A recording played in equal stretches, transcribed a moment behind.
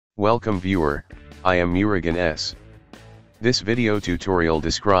Welcome viewer, I am Murugan S. This video tutorial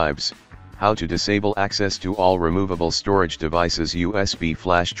describes how to disable access to all removable storage devices USB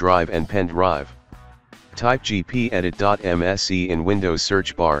flash drive and pen drive. Type gpedit.msc in Windows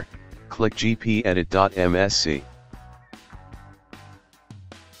search bar, click gpedit.msc.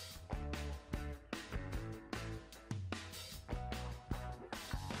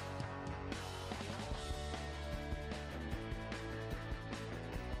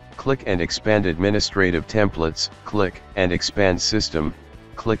 Click and expand administrative templates, click and expand system,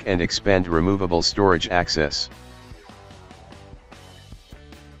 click and expand removable storage access.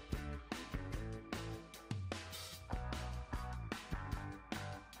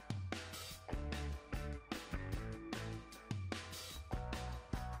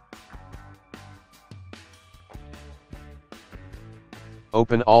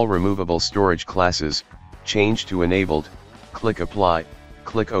 Open all removable storage classes, change to enabled, click apply,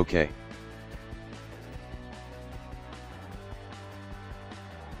 click OK.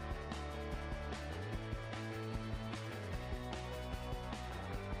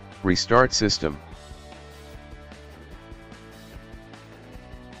 Restart system.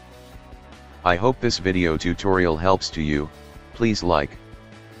 I hope this video tutorial helps to you. Please like,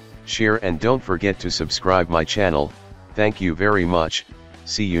 share and don't forget to subscribe my channel. Thank you very much.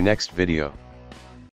 See you next video.